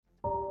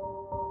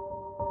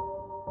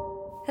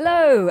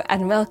Hello,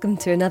 and welcome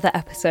to another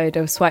episode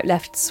of Swipe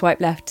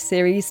Left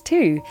Series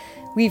 2.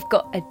 We've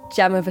got a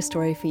gem of a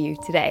story for you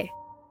today.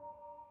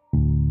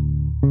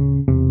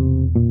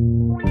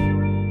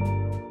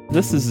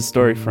 This is a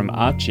story from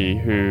Archie,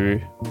 who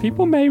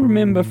people may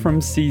remember from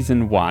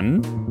season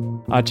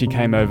 1. Archie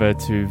came over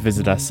to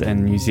visit us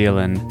in New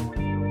Zealand,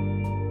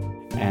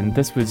 and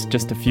this was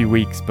just a few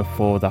weeks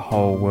before the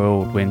whole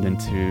world went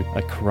into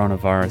a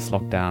coronavirus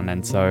lockdown,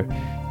 and so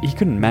he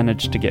couldn't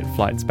manage to get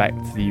flights back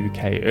to the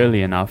UK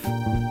early enough.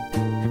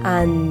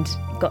 And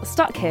got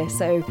stuck here,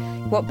 so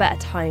what better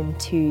time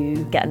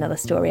to get another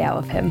story out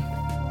of him?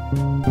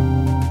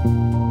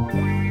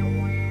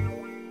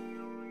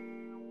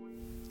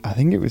 I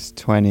think it was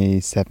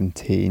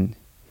 2017,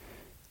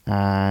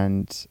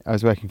 and I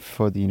was working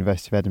for the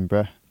University of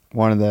Edinburgh.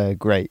 One of the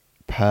great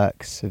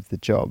perks of the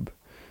job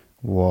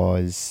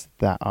was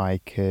that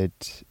I could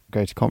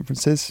go to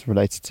conferences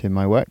related to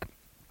my work.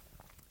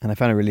 And I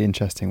found a really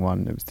interesting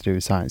one that was to do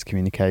with science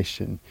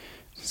communication.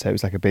 So it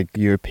was like a big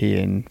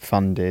European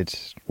funded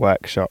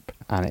workshop,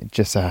 and it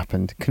just so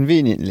happened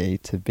conveniently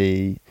to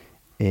be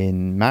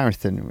in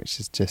Marathon, which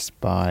is just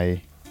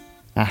by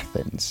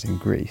Athens in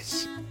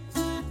Greece.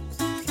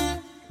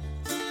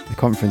 The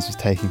conference was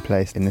taking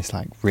place in this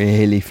like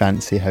really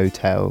fancy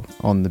hotel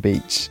on the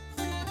beach.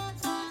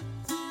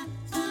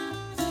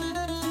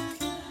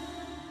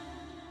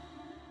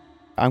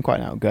 I'm quite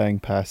an outgoing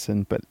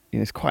person, but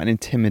it's quite an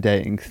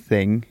intimidating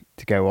thing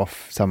to go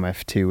off somewhere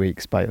for 2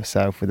 weeks by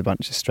yourself with a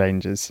bunch of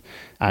strangers.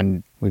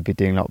 And we'd be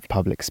doing a lot of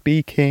public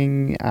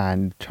speaking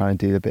and trying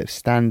to do a bit of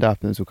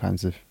stand-up, and there's all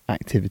kinds of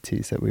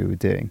activities that we were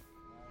doing.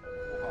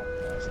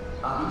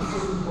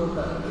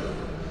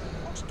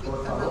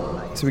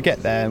 So we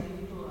get there,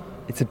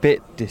 it's a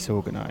bit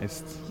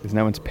disorganised. There's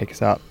no one to pick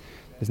us up,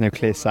 there's no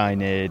clear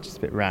signage, it's a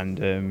bit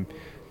random.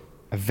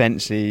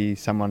 Eventually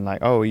someone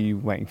like, oh, are you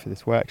waiting for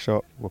this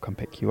workshop? We'll come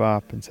pick you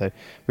up. And so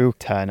we all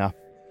turn up.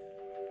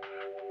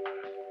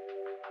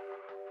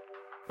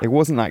 It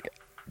wasn't like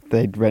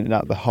they'd rented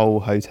out the whole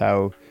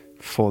hotel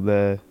for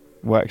the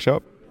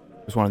workshop.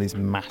 It was one of these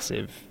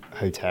massive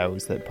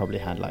hotels that probably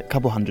had like a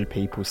couple hundred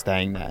people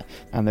staying there.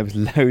 And there was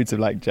loads of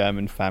like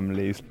German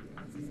families.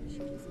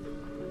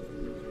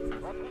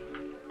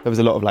 There was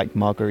a lot of like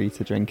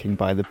margarita drinking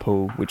by the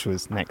pool, which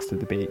was next to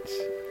the beach.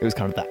 It was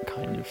kind of that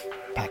kind of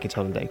package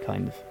holiday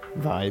kind of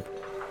vibe.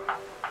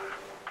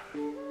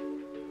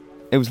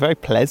 It was very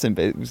pleasant,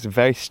 but it was a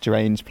very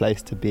strange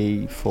place to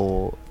be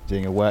for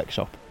doing a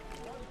workshop.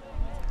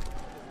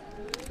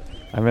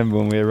 I remember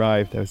when we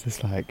arrived, there was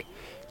this like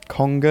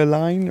conga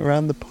line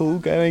around the pool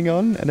going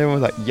on, and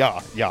everyone was like, yeah,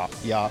 yeah,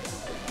 yeah.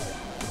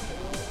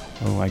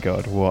 Oh my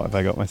God, what have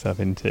I got myself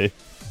into?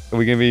 Are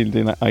we going to be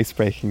doing like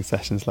ice-breaking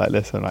sessions like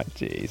this? I'm like,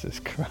 Jesus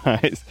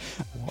Christ,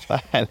 what the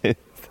hell is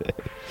this?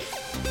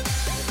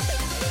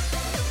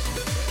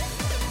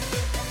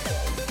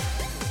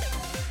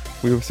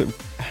 We were sort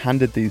of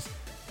handed these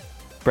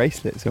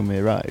bracelets when we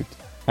arrived.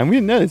 And we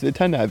didn't know this, but it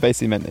turned out it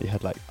basically meant that you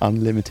had like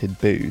unlimited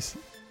booze.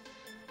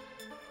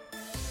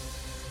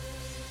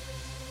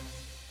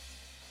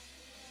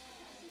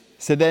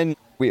 So then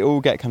we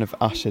all get kind of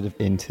ushered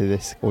into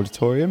this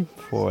auditorium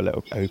for a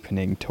little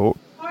opening talk.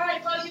 All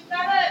right, well, you've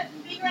got to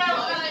figure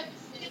out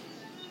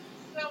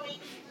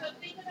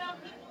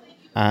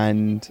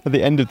And at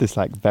the end of this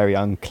like very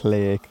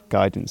unclear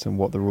guidance on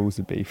what the rules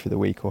would be for the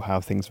week or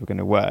how things were going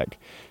to work,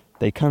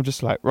 they kind of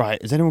just like, right,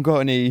 has anyone got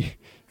any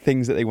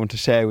things that they want to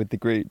share with the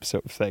group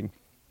sort of thing?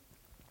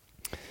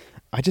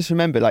 I just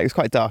remember, like, it was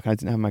quite dark and I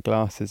didn't have my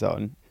glasses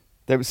on.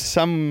 There was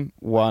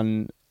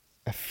someone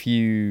a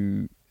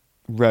few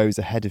rows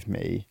ahead of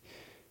me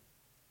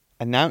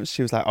announced,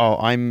 she was like, oh,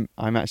 I'm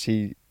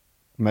actually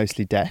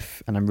mostly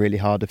deaf and I'm really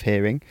hard of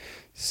hearing.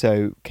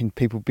 So can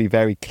people be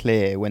very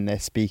clear when they're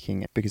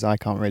speaking, because I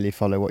can't really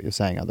follow what you're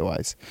saying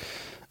otherwise.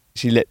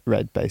 She lip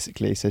read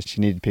basically, so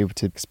she needed people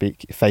to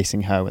speak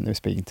facing her when they were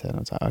speaking to her. And I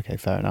was like, okay,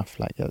 fair enough.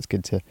 Like, yeah, that's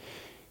good to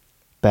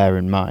bear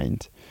in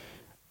mind.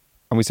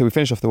 And we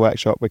finished off the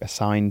workshop with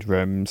assigned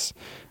rooms,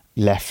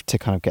 left to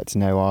kind of get to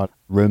know our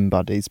room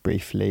buddies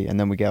briefly, and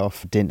then we go off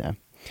for dinner.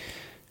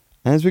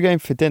 And as we're going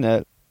for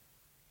dinner,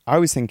 I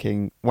was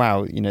thinking,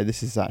 wow,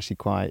 this is actually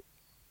quite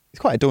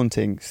a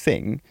daunting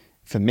thing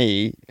for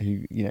me,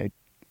 who,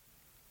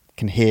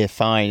 can hear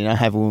fine and I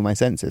have all my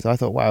senses. I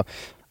thought, wow,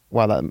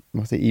 that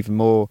must be even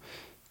more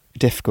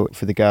difficult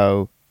for the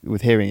girl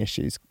with hearing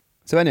issues.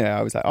 So anyway,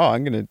 I was like, oh,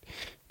 I'm going to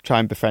try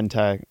and befriend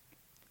her.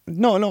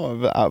 Not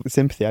out of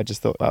sympathy. I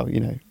just thought, well,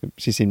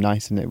 she seemed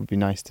nice and it would be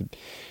nice to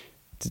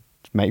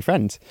make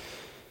friends.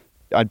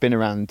 I'd been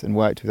around and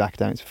worked with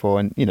academics before,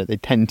 and, they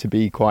tend to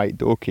be quite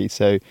dorky.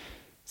 So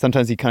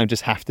sometimes you kind of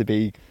just have to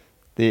be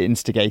the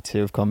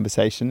instigator of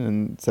conversation.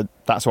 And so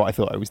that's what I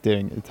thought I was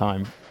doing at the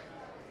time.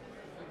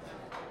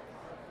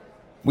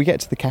 We get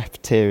to the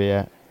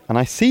cafeteria and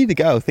I see the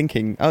girl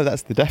thinking, oh,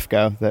 that's the deaf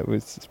girl that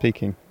was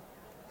speaking.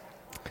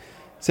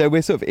 So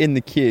we're sort of in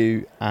the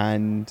queue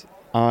and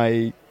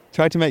I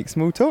tried to make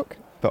small talk,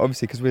 but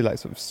obviously because we're like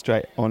sort of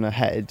straight on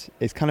ahead,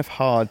 it's kind of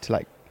hard to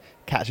like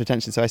catch her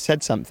attention. So I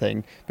said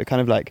something, but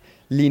kind of like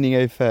leaning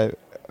over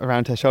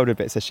around her shoulder a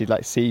bit so she'd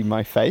like see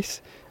my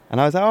face. And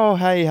I was like, oh,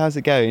 hey, how's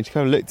it going? She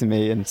kind of looked at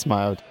me and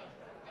smiled.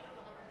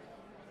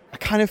 I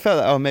kind of felt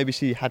like, oh, maybe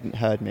she hadn't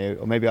heard me,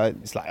 or maybe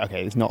it's like,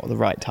 okay, it's not the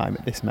right time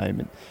at this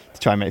moment to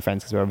try and make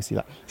friends, because we're obviously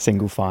like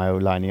single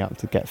file lining up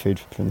to get food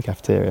from the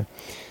cafeteria.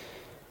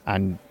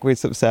 And we're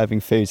sort of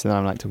serving food, so then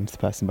I'm like talking to the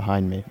person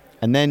behind me.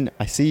 And then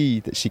I see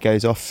that she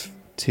goes off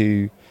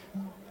to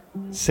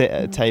sit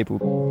at a table.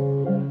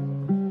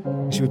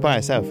 She was by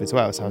herself as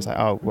well, so I was like,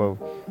 oh, well,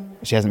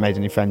 she hasn't made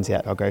any friends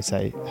yet, I'll go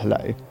say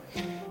hello.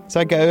 So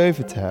I go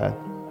over to her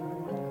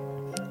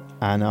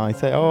and I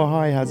say, oh,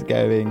 hi, how's it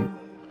going?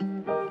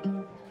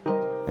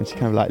 And she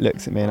kind of like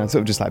looks at me, and I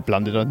sort of just like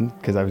blundered on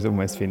because I was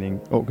almost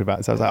feeling awkward about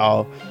it. So I was like,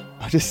 oh,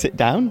 I'll just sit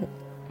down.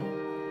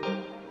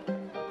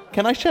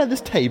 Can I share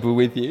this table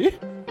with you?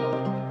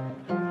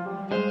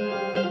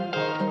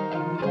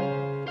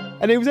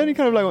 And it was only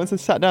kind of like once I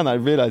sat down that I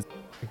realised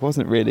it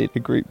wasn't really a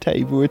group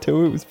table at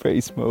all. It was pretty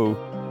small.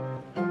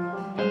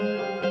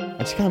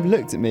 And she kind of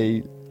looked at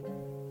me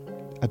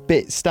a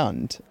bit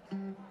stunned.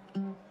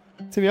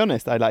 To be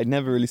honest, I like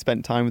never really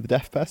spent time with a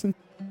deaf person.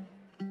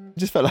 I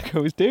just felt like I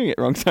was doing it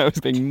wrong, so I was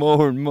being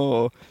more and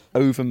more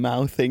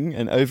over-mouthing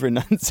and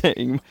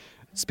over-enunciating,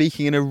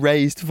 speaking in a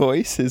raised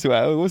voice as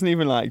well. It wasn't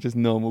even like just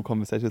normal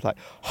conversation. It was like,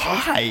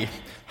 hi,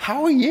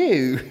 how are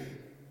you?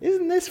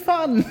 Isn't this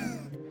fun?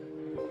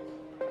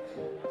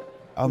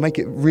 I'll make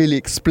it really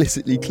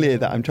explicitly clear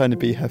that I'm trying to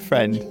be her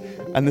friend.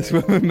 And this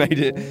woman made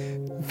it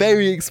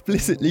very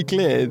explicitly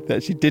clear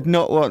that she did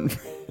not want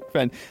a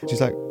friend.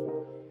 She's like,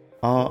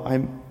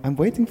 I'm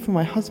waiting for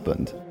my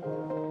husband.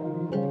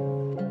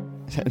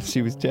 And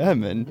she was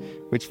German,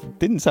 which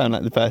didn't sound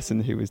like the person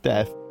who was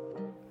deaf.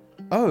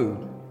 Oh,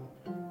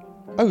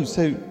 right,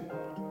 so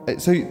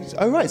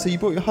you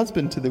brought your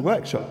husband to the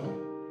workshop?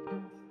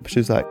 She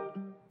was like,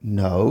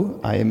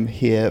 no, I am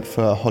here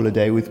for a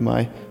holiday with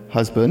my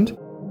husband.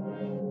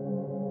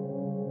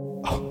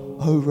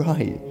 Oh,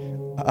 right.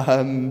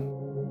 And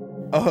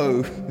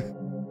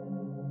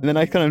then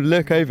I kind of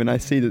look over and I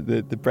see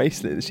that the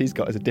bracelet that she's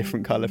got is a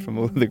different colour from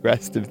all the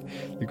rest of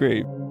the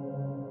group.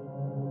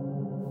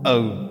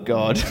 Oh,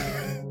 God.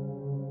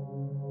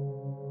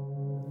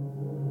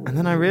 And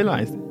then I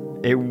realised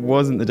it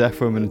wasn't the deaf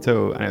woman at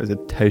all, and it was a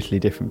totally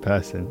different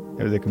person.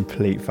 It was a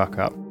complete fuck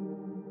up.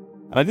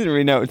 And I didn't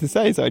really know what to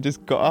say, so I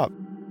just got up.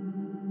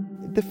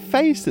 The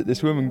face that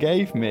this woman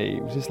gave me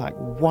was just like,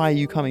 why are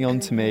you coming on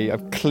to me?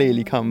 I've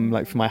clearly come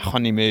like for my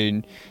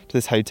honeymoon to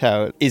this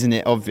hotel. Isn't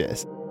it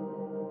obvious?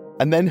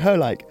 And then her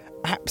like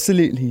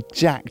absolutely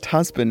jacked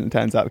husband, it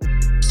turns out.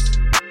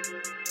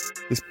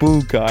 This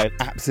bald guy,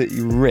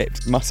 absolutely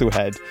ripped, muscle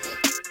head.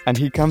 And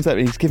he comes up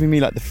and he's giving me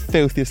like the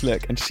filthiest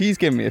look, and she's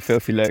giving me a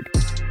filthy look.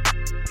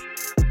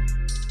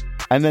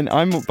 And then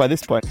I'm, by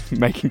this point,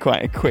 making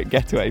quite a quick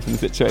getaway from the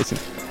situation.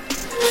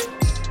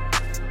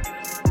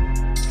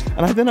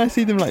 And then I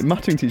see them like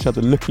muttering to each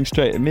other, looking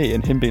straight at me,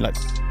 and him being like,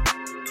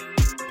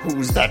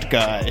 who's that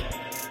guy?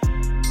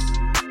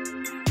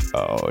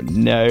 Oh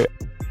no.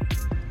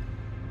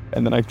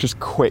 And then I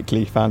just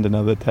quickly found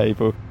another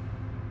table.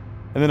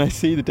 And then I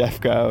see the deaf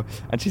girl,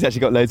 and she's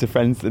actually got loads of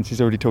friends, and she's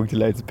already talking to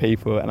loads of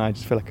people, and I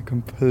just feel like a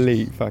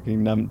complete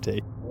fucking numpty.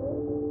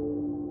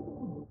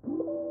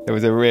 It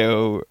was a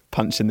real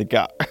punch in the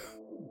gut.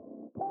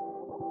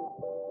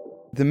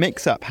 The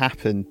mix-up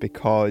happened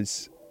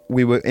because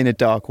we were in a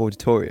dark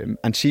auditorium,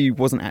 and she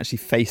wasn't actually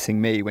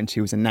facing me when she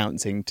was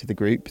announcing to the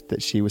group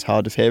that she was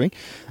hard of hearing.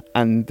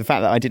 And the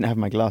fact that I didn't have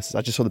my glasses,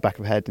 I just saw the back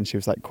of her head, and she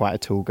was like quite a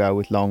tall girl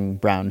with long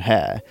brown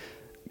hair.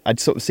 I'd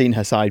sort of seen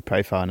her side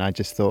profile, and I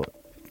just thought,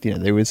 you know,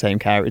 they were the same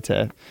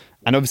character.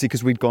 And obviously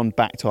because we'd gone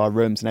back to our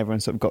rooms and everyone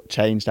sort of got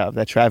changed out of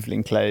their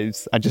travelling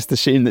clothes, I just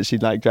assumed that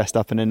she'd like dressed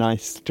up in a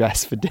nice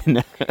dress for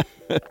dinner.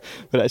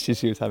 But actually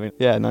she was having,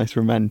 a nice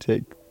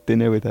romantic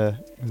dinner with her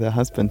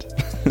husband.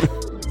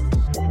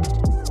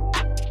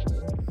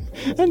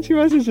 And she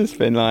must have just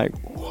been like,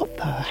 what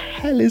the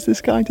hell is this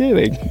guy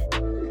doing?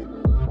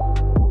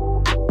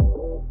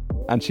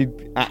 And she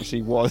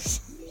actually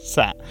was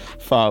sat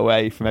far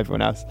away from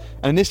everyone else.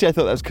 And initially I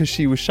thought that was because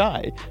she was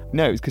shy.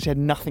 No, it was because she had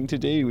nothing to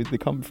do with the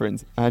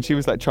conference. And she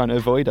was like trying to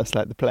avoid us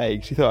like the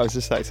plague. She thought I was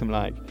just like some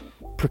like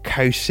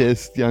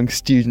precocious young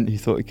student who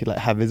thought he could like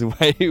have his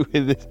way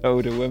with this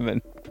older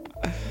woman.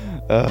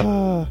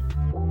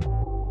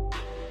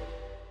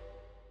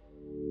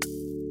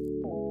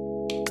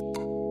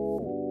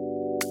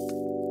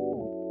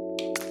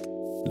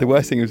 The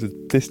worst thing was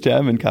this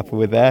German couple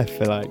were there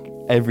for like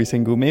every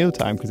single meal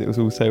time because it was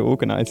all so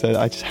organised, so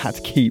I just had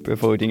to keep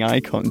avoiding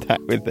eye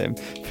contact with them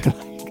for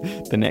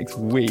like the next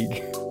week.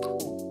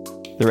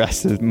 The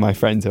rest of my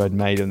friends who I'd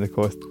made on the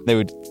course, they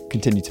would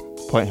continue to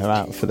point her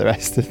out for the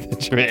rest of the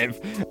trip,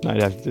 and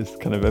I'd have to just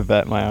kind of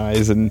avert my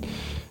eyes, and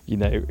you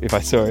know, if I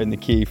saw her in the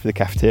queue for the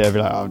cafeteria, I'd be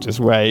like, I'll just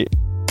wait.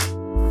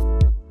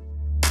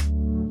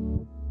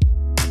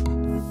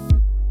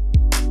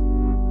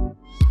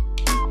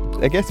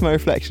 I guess my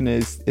reflection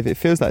is, if it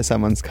feels like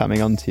someone's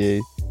coming on to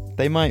you,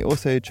 they might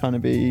also trying to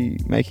be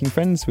making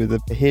friends with a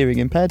hearing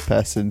impaired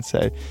person.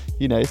 So,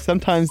 you know,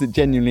 sometimes it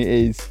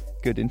genuinely is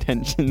good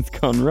intentions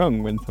gone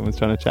wrong when someone's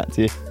trying to chat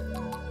to you.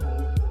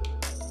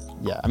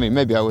 Yeah, I mean,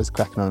 maybe I was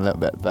cracking on a little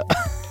bit, but...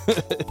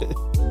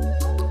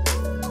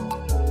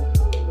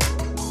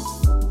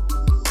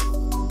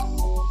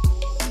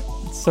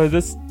 So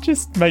this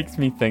just makes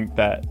me think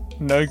that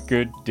no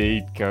good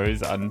deed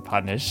goes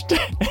unpunished.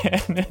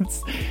 And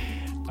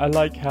I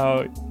like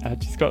how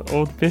she's got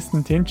all the best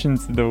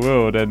intentions in the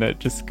world and it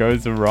just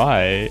goes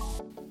awry.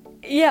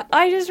 Yeah,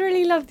 I just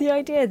really love the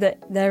idea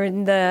that they're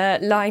in the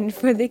line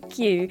for the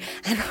queue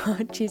and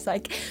Archie's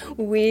like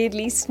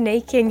weirdly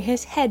snaking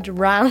his head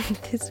round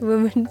this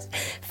woman's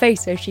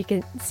face so she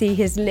can see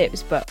his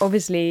lips. But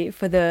obviously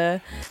for the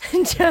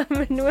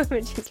German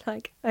woman, she's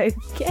like,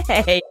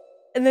 okay.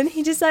 And then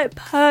he just like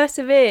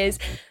perseveres.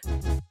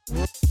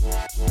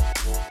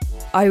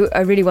 I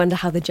really wonder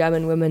how the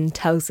German woman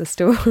tells the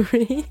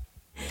story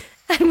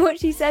and what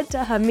she said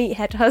to her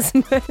meathead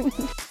husband.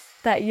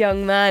 That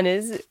young man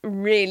is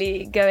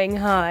really going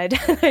hard.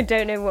 I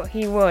don't know what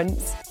he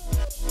wants.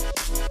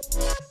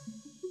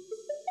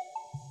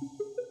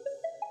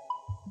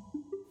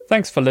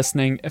 Thanks for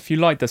listening. If you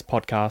like this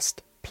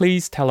podcast,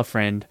 please tell a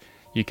friend.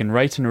 You can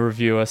rate and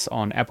review us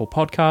on Apple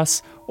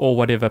Podcasts or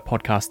whatever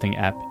podcasting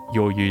app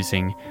you're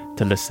using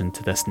to listen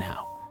to this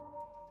now.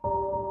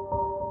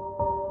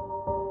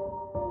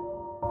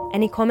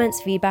 Any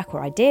comments, feedback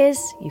or ideas,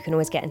 you can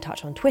always get in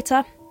touch on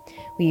Twitter.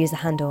 We use the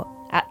handle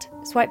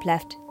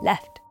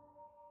 @SwipeLeftLeft.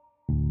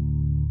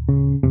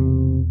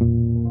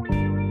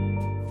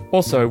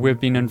 Also, we've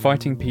been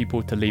inviting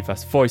people to leave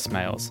us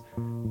voicemails.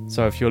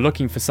 So if you're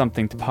looking for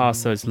something to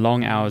pass those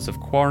long hours of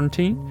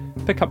quarantine,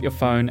 pick up your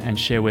phone and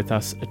share with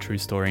us a true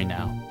story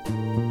now.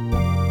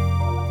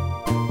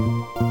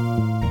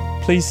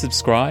 Please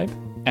subscribe,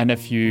 and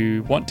if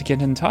you want to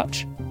get in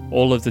touch,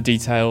 all of the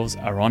details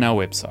are on our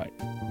website,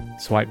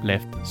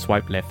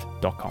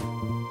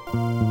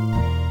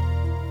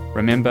 swipeleft.com.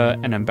 Remember,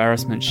 an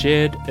embarrassment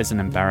shared is an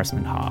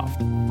embarrassment halved.